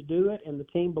team to do it, and the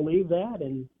team believed that,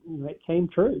 and it came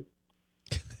true.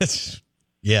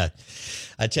 Yeah,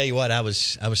 I tell you what, I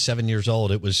was 7 years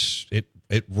old.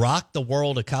 It rocked the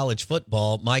world of college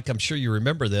football. Mike, I'm sure you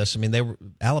remember this.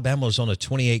 Alabama was on a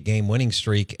 28-game winning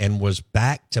streak and was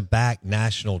back-to-back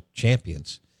national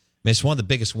champions. It's one of the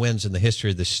biggest wins in the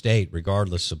history of the state,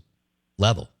 regardless of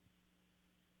level.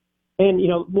 And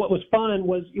what was fun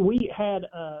was we had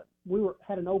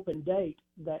an open date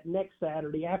that next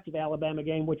Saturday after the Alabama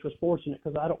game, which was fortunate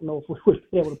because I don't know if we would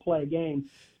be able to play a game.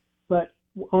 But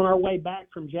on our way back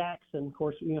from Jackson, of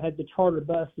course, had the charter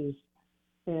buses,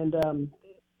 and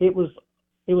it was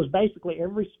basically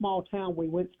every small town we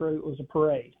went through. It was a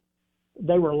parade.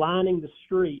 They were lining the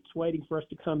streets waiting for us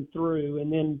to come through,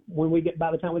 and then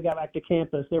by the time we got back to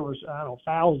campus, there was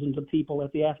thousands of people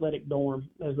at the athletic dorm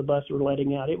as the buses were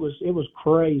letting out. It was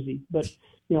crazy, but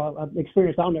an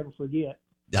experience I'll never forget.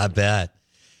 I bet.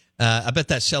 I bet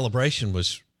that celebration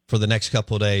was for the next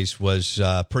couple of days was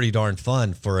pretty darn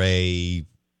fun for a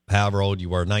however old you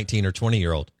were, 19 or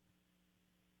 20-year-old.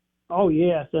 Oh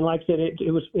yes, and like I said,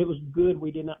 it was good.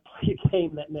 We did not play a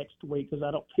game that next week because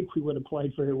I don't think we would have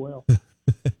played very well.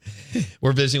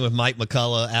 We're visiting with Mike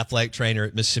Mculough, athletic trainer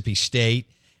at Mississippi State,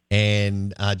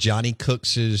 and Johnny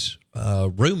Cooks's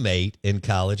roommate in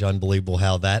college. Unbelievable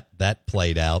how that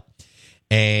played out.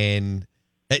 And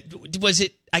was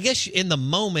it? I guess in the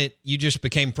moment you just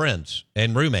became friends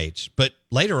and roommates, but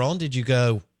later on, did you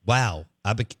go, "Wow,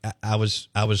 I was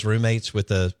roommates with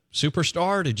a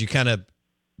superstar"? Did you kind of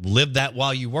live that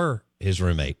while you were his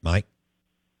roommate, Mike?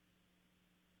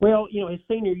 Well, his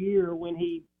senior year when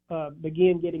he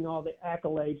began getting all the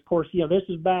accolades. Of course, this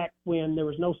is back when there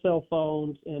was no cell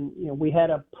phones, and we had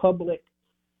a public,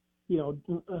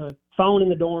 phone in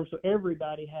the dorm, so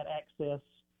everybody had access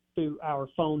to our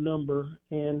phone number.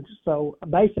 And so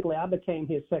basically, I became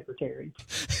his secretary,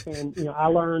 and I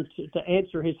learned to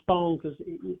answer his phone because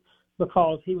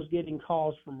he was getting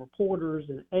calls from reporters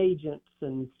and agents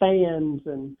and fans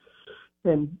and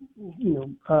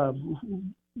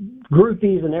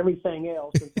groupies and everything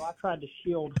else. And so I tried to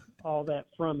shield all that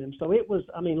from him. So it was,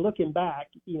 looking back,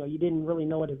 you didn't really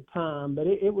know it at the time, but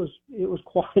it was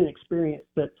quite an experience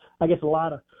that I guess a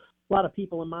lot of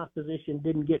people in my position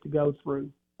didn't get to go through.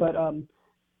 But,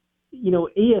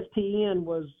 ESPN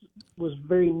was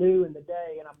very new in the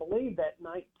day, and I believe that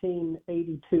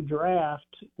 1982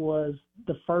 draft was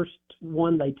the first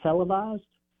one they televised.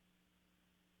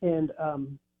 And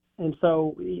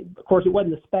so, of course, it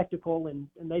wasn't a spectacle, and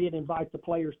they didn't invite the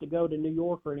players to go to New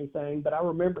York or anything. But I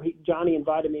remember Johnny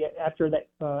invited me after the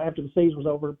season was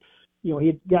over. He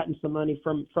had gotten some money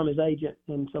from his agent,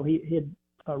 and so he had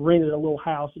rented a little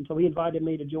house, and so he invited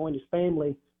me to join his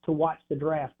family to watch the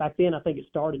draft. Back then, I think it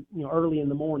started early in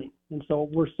the morning, and so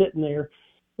we're sitting there,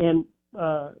 and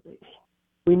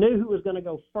we knew who was going to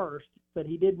go first, but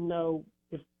he didn't know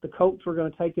if the Colts were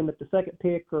going to take him at the second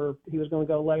pick or he was going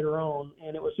to go later on.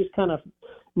 And it was just kind of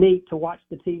neat to watch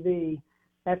the TV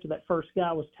after that first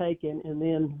guy was taken. And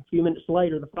then a few minutes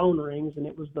later, the phone rings, and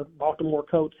it was the Baltimore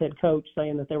Colts head coach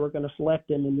saying that they were going to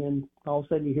select him. And then all of a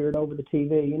sudden you hear it over the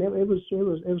TV. And it was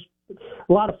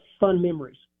a lot of fun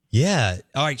memories. Yeah.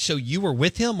 All right. So you were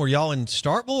with him? Were y'all in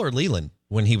Starkville or Leland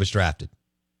when he was drafted?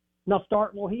 No,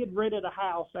 he had rented a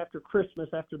house after Christmas,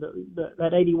 after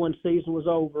that 81 season was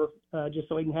over, just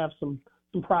so he can have some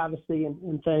privacy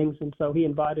and things. And so he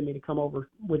invited me to come over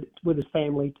with his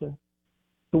family to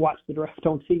watch the draft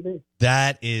on TV.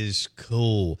 That is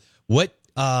cool.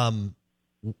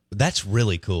 That's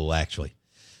really cool, actually.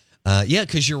 Yeah,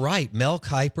 because you're right. Mel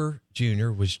Kiper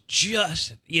Jr. was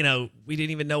just, we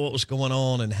didn't even know what was going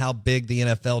on and how big the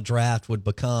NFL draft would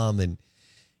become, and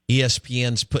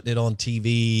ESPN's putting it on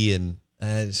TV, and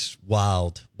it's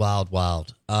wild.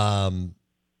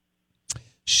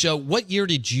 So what year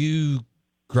did you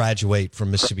graduate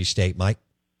from Mississippi State, Mike?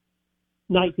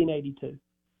 1982.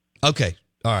 Okay.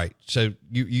 All right. So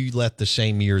you left the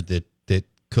same year that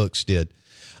Cooks did.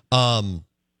 Where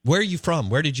are you from?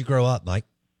 Where did you grow up, Mike?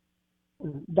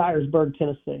 Dyersburg,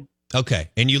 Tennessee. Okay.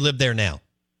 And you live there now?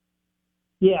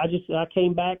 Yeah, I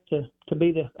came back to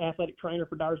be the athletic trainer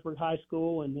for Dyersburg High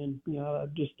School, and then I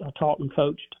taught and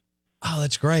coached. Oh,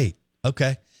 that's great.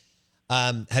 Okay,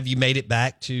 have you made it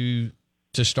back to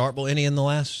Starkville any in the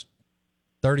last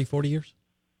 30, 40 years?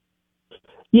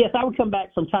 Yes, I would come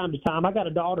back from time to time. I got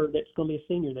a daughter that's going to be a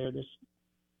senior there this.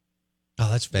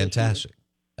 Oh, that's fantastic.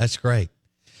 That's great.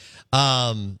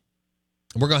 We're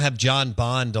going to have John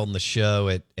Bond on the show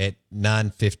at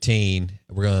 9:15.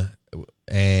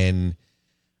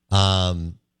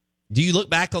 Do you look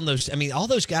back on those? All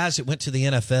those guys that went to the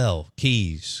NFL,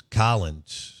 Keys,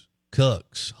 Collins,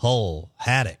 Cooks, Hull,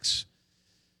 Haddix,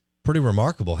 pretty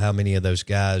remarkable how many of those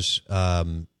guys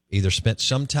either spent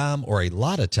some time or a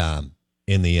lot of time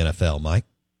in the NFL, Mike.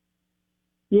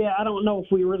 Yeah, I don't know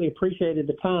if we really appreciated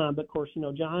the time, but of course,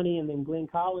 Johnny and then Glenn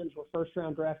Collins were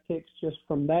first-round draft picks just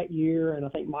from that year, and I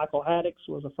think Michael Haddix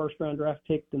was a first-round draft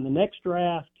pick in the next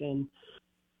draft, and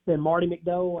then Marty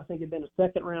McDowell, I think, had been a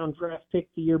second-round draft pick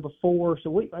the year before. So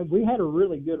we had a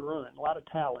really good run, a lot of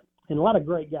talent, and a lot of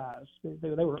great guys. They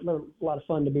were a lot of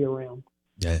fun to be around.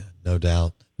 Yeah, no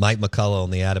doubt. Mike Mculough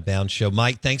on the Out of Bounds Show.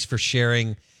 Mike, thanks for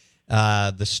sharing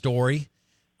the story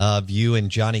of you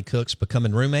and Johnny Cooks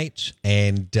becoming roommates,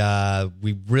 and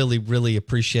we really, really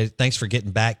appreciate it. Thanks for getting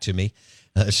back to me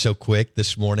so quick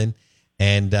this morning,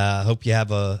 and I hope you have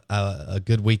a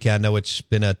good weekend. I know it's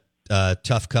been a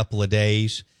tough couple of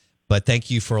days, but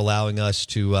thank you for allowing us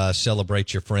to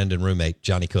celebrate your friend and roommate,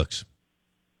 Johnny Cooks.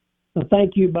 Well,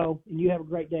 thank you, Bo, and you have a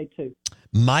great day, too.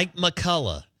 Mike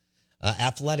Mculough,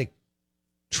 athletic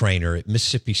trainer at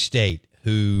Mississippi State,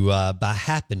 who by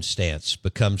happenstance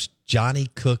becomes Johnny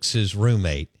Cooks'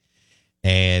 roommate,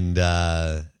 and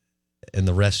the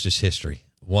rest is history.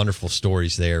 Wonderful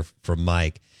stories there from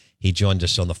Mike. He joined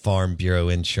us on the Farm Bureau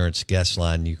Insurance guest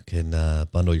line. You can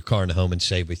bundle your car and home and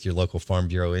save with your local Farm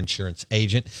Bureau Insurance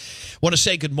agent. Want to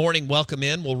say good morning. Welcome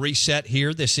in. We'll reset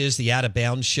here. This is the Out of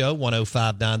Bounds Show,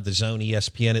 105.9 The Zone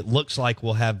ESPN. It looks like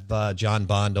we'll have John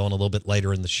Bond on a little bit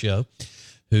later in the show,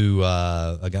 who,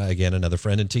 again, another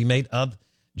friend and teammate of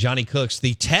Johnny Cooks.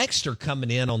 The texts are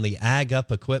coming in on the Ag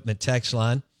Up Equipment text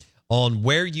line on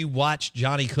where you watched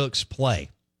Johnny Cooks play,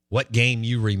 what game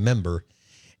you remember.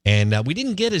 And we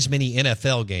didn't get as many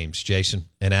NFL games, Jason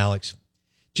and Alex.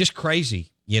 Just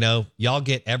crazy. Y'all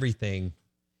get everything.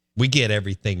 We get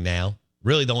everything now.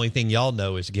 Really, the only thing y'all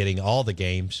know is getting all the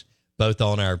games, both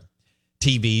on our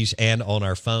TVs and on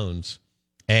our phones.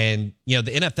 And, the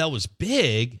NFL was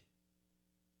big,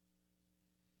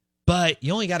 but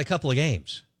you only got a couple of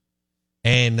games.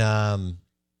 And,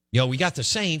 we got the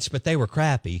Saints, but they were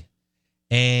crappy.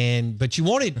 But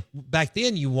back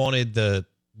then you wanted the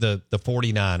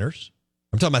 49ers.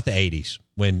 I'm talking about the 80s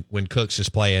when Cooks is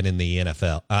playing in the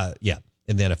NFL.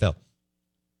 In the NFL.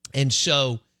 And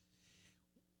so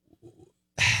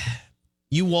the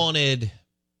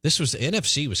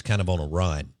NFC was kind of on a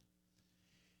run.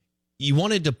 You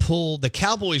wanted to pull, the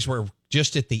Cowboys were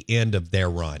just at the end of their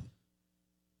run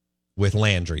with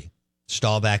Landry.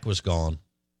 Staubach was gone.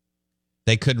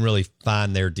 They couldn't really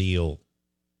find their deal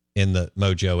in the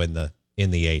mojo in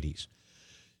the 80s.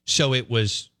 So it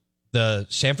was the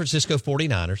San Francisco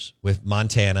 49ers with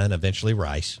Montana and eventually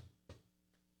Rice.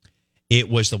 It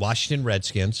was the Washington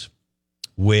Redskins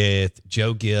with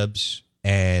Joe Gibbs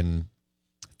and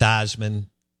Theismann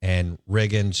and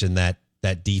Riggins and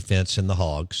that defense and the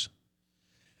Hogs.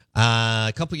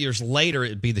 A couple years later,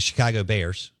 it'd be the Chicago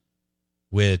Bears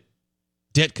with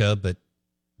Ditka, but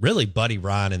really Buddy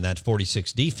Ryan in that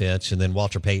 46 defense, and then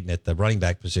Walter Payton at the running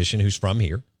back position, who's from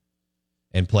here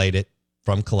and played it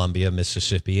from Columbia,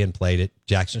 Mississippi, and played at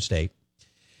Jackson State.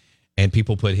 And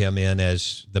people put him in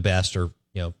as the best or,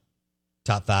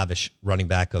 top five-ish running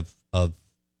back of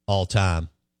all time.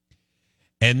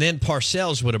 And then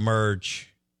Parcells would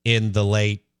emerge in the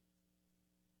late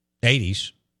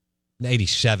 80s. In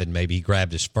 87, maybe he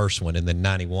grabbed his first one, and then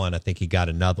 91, I think he got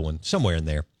another one, somewhere in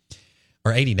there.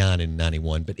 Or 89 and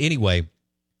 91. But anyway,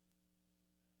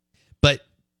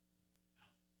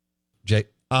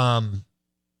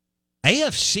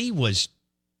 AFC was,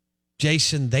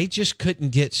 Jason, they just couldn't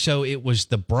get, so it was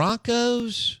the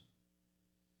Broncos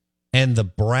and the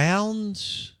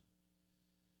Browns.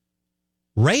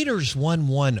 Raiders won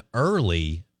one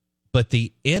early, but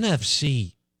the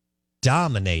NFC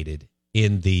dominated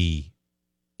in the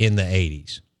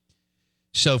 80s.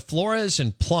 So Flores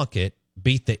and Plunkett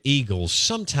beat the Eagles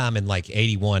sometime in like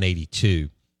 81, 82.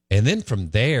 And then from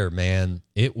there, man,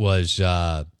 it was,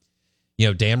 Dan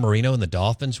Marino and the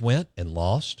Dolphins went and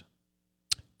lost.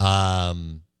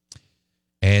 And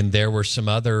there were some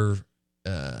other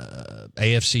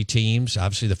AFC teams.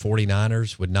 Obviously, the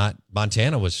 49ers would not.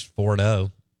 Montana was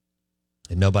 4-0.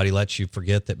 And nobody lets you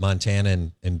forget that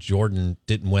Montana and Jordan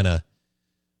didn't lose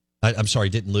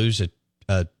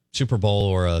a Super Bowl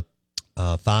or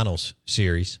a finals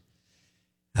series.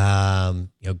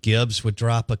 Gibbs would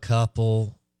drop a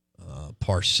couple,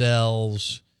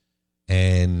 Parcells,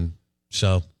 and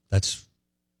so that's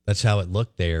how it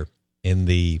looked there in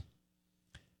the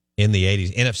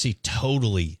 80s. NFC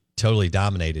totally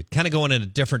dominated. Kind of going in a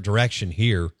different direction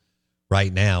here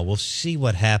right now. We'll see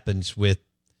what happens with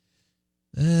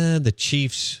the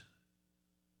Chiefs,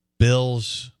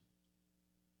 Bills,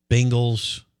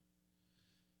 Bengals.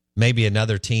 Maybe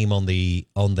another team on the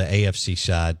AFC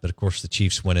side, but of course the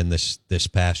Chiefs went in this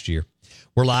past year.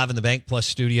 We're live in the Bank Plus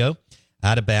studio,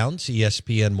 Out of Bounds,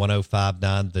 ESPN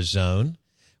 105.9 The Zone.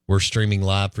 We're streaming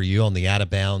live for you on the Out of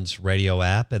Bounds radio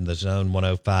app and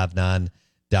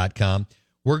thezone1059.com.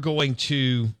 We're going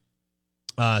to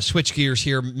switch gears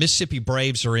here. Mississippi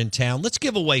Braves are in town. Let's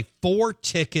give away 4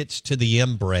 tickets to the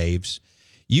M Braves.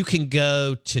 You can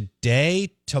go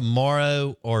today,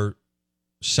 tomorrow, or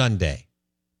Sunday.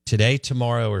 Today,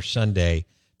 tomorrow, or Sunday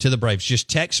to the Braves. Just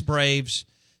text Braves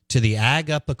to the Ag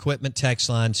Up Equipment text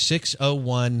line,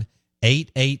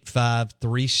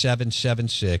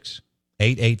 601-885-3776,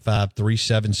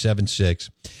 885-3776.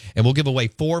 And we'll give away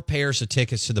 4 pairs of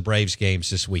tickets to the Braves games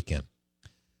this weekend.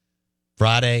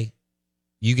 Friday,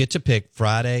 you get to pick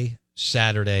Friday,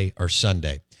 Saturday, or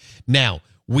Sunday. Now,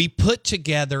 we put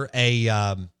together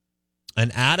an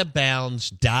out-of-bounds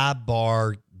dive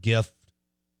bar gift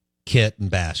kit and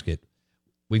basket.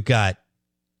 We've got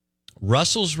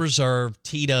Russell's Reserve,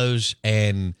 Tito's,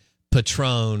 and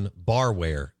Patron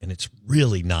barware, and it's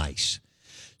really nice.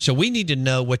 So we need to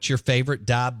know what your favorite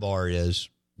dive bar is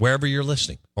wherever you're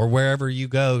listening or wherever you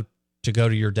go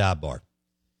to your dive bar.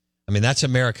 I mean, that's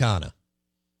Americana.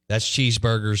 That's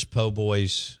cheeseburgers, po'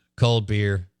 boys, cold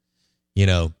beer.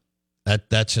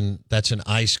 That's an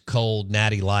ice cold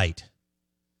natty light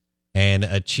and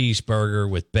a cheeseburger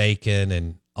with bacon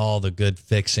and all the good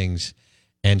fixings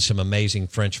and some amazing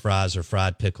French fries or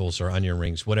fried pickles or onion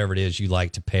rings, whatever it is you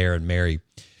like to pair and marry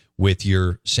with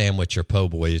your sandwich or po'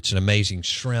 boy. It's an amazing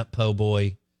shrimp po'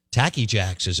 boy. Tacky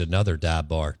Jack's is another dive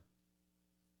bar.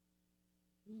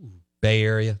 Bay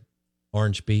Area,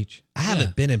 Orange Beach. I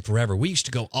haven't been in forever. We used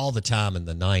to go all the time in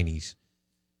the 90s,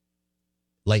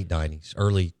 late 90s,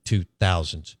 early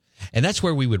 2000s. And that's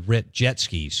where we would rent jet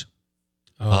skis.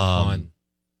 Fun.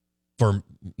 For,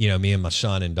 me and my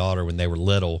son and daughter when they were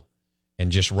little,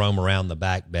 and just roam around the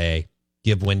back bay,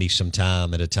 give Wendy some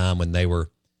time at a time when they were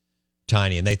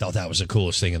tiny. And they thought that was the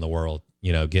coolest thing in the world,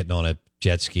 getting on a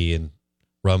jet ski and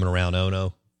roaming around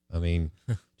Ono. I mean,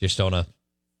 just on a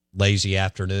lazy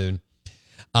afternoon.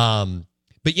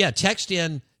 But yeah, text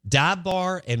in dive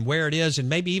bar and where it is and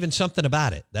maybe even something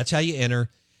about it. That's how you enter.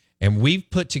 And we've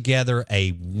put together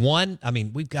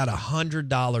we've got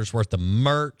 $100 worth of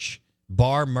merch,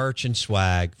 bar merch and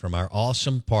swag from our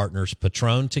awesome partners,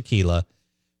 Patron Tequila,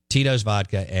 Tito's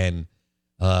Vodka, and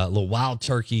a little Wild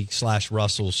Turkey /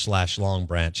 Russell's / Long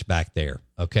Branch back there,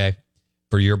 okay,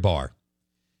 for your bar.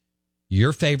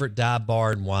 Your favorite dive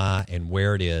bar and why and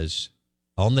where it is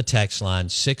on the text line,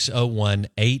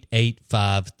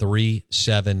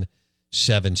 601-885-3776.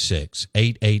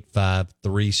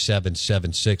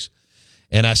 885-3776.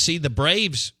 And I see the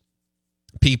Braves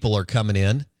people are coming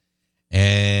in,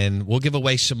 and we'll give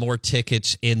away some more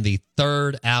tickets in the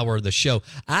third hour of the show.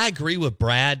 I agree with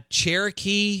Brad.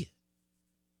 Cherokee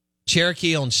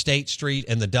on State Street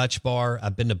and the Dutch Bar,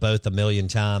 I've been to both a million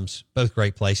times. Both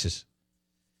great places.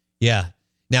 Yeah.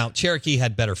 Now, Cherokee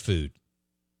had better food.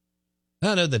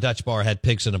 I know the Dutch Bar had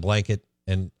pigs in a blanket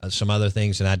and some other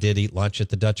things, and I did eat lunch at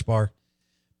the Dutch Bar.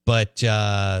 But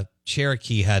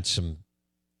Cherokee had some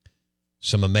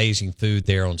amazing food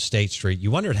there on State Street.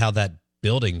 You wondered how that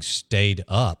building stayed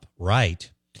up, right?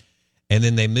 And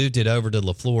then they moved it over to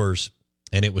LaFleur's,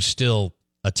 and it was still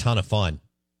a ton of fun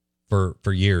for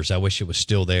years. I wish it was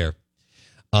still there.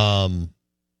 What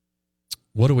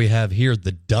do we have here?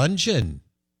 The Dungeon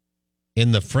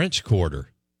in the French Quarter.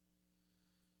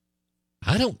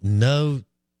 I don't know.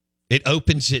 It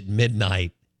opens at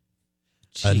midnight.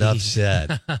 Jeez. Enough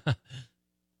said.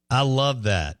 I love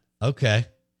that. Okay.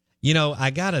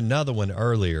 I got another one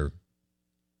earlier.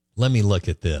 Let me look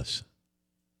at this.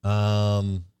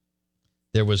 There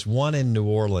was one in New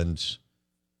Orleans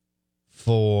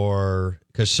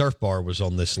because Surf Bar was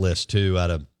on this list too,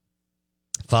 out of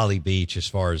Folly Beach, as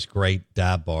far as great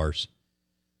dive bars.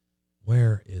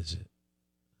 Where is it?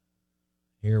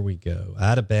 Here we go.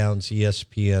 Out of Bounds,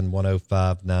 ESPN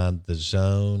 105.9, The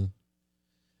Zone.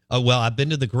 Oh, well, I've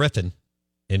been to the Griffin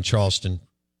in Charleston,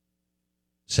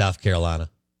 South Carolina.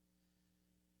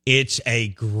 It's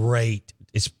it's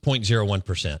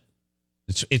 0.01%.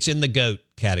 It's in the GOAT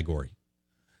category.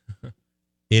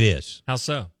 It is. How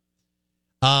so?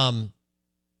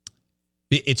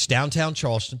 It's downtown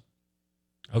Charleston.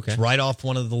 Okay. It's right off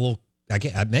one of the little,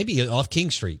 maybe off King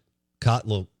Street,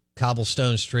 little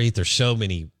cobblestone street. There's so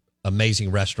many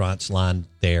amazing restaurants lined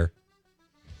there.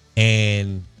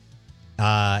 And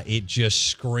it just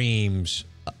screams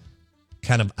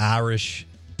kind of Irish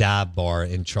dive bar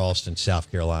in Charleston,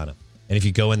 South Carolina. And if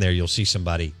you go in there, you'll see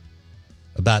somebody,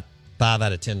 about 5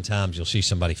 out of 10 times, you'll see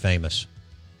somebody famous,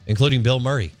 including Bill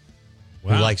Murray,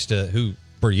 who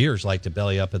for years liked to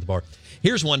belly up at the bar.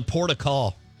 Here's one, Port au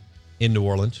Call in New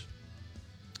Orleans.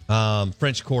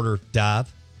 French Quarter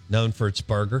dive, known for its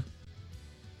burger.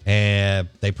 And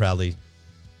they proudly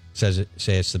say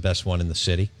it's the best one in the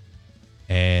city.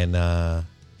 And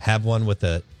have one with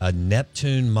a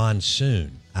Neptune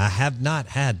Monsoon. I have not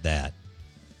had that,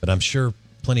 but I'm sure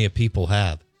plenty of people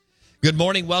have. Good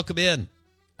morning. Welcome in.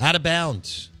 Out of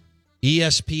Bounds.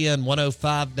 ESPN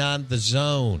 105.9 The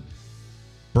Zone.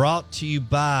 Brought to you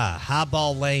by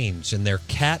Highball Lanes and their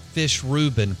Catfish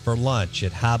Reuben for lunch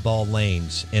at Highball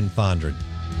Lanes in Fondren.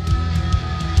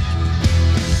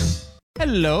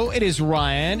 Hello, it is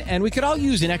Ryan, and we could all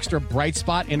use an extra bright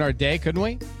spot in our day, couldn't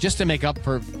we? Just to make up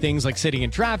for things like sitting in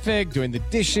traffic, doing the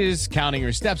dishes, counting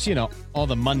your steps, all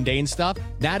the mundane stuff.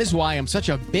 That is why I'm such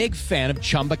a big fan of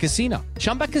Chumba Casino.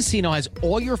 Chumba Casino has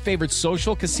all your favorite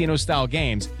social casino-style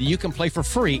games that you can play for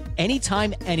free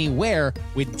anytime, anywhere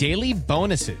with daily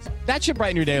bonuses. That should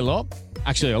brighten your day a little.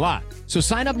 Actually, a lot. So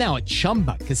sign up now at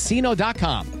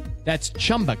ChumbaCasino.com. That's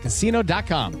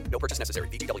ChumbaCasino.com. No purchase necessary.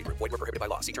 VGW Group. Void where prohibited by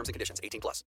law. See terms and conditions.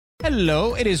 18+.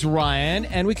 Hello, it is Ryan,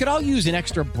 and we could all use an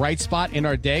extra bright spot in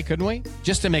our day, couldn't we?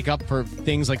 Just to make up for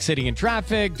things like sitting in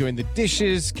traffic, doing the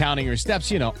dishes, counting your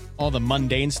steps, all the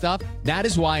mundane stuff. That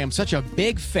is why I'm such a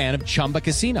big fan of Chumba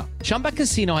Casino. Chumba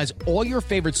Casino has all your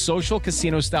favorite social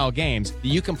casino-style games that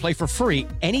you can play for free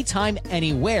anytime,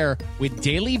 anywhere with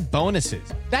daily bonuses.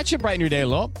 That should brighten your day a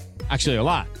little. Actually, a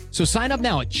lot. So sign up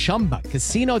now at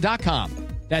ChumbaCasino.com.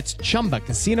 That's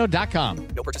ChumbaCasino.com.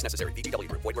 No purchase necessary. VGW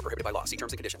Group. Void where prohibited by law. See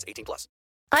terms and conditions. 18+.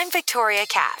 I'm Victoria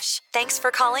Cash. Thanks for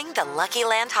calling the Lucky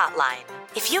Land Hotline.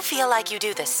 If you feel like you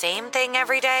do the same thing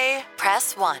every day,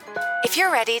 press 1. If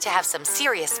you're ready to have some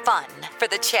serious fun for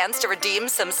the chance to redeem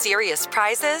some serious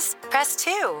prizes, press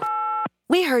 2.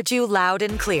 We heard you loud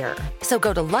and clear. So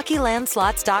go to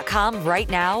LuckyLandSlots.com right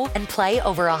now and play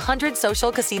over 100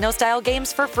 social casino-style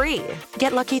games for free.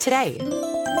 Get lucky today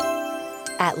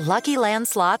at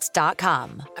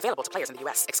LuckyLandSlots.com. Available to players in the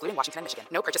U.S., excluding Washington and Michigan.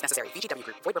 No purchase necessary. VGW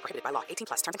Group. Void where prohibited by law. 18+.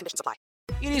 Terms and conditions apply.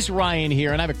 It is Ryan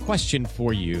here, and I have a question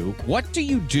for you. What do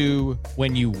you do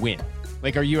when you win?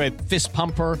 Like, are you a fist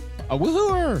pumper, a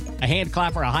woohooer, a hand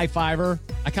clapper, a high fiver?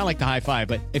 I kind of like the high five,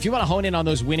 but if you want to hone in on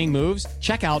those winning moves,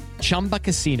 check out Chumba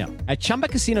Casino. At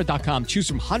ChumbaCasino.com, choose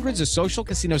from hundreds of social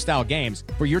casino-style games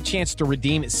for your chance to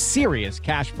redeem serious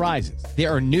cash prizes.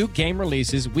 There are new game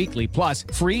releases weekly, plus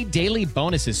free daily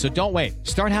bonuses. So don't wait.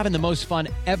 Start having the most fun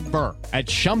ever at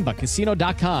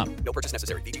ChumbaCasino.com. No purchase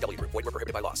necessary. VGW Group. Void where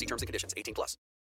prohibited by law. See terms and conditions. 18+.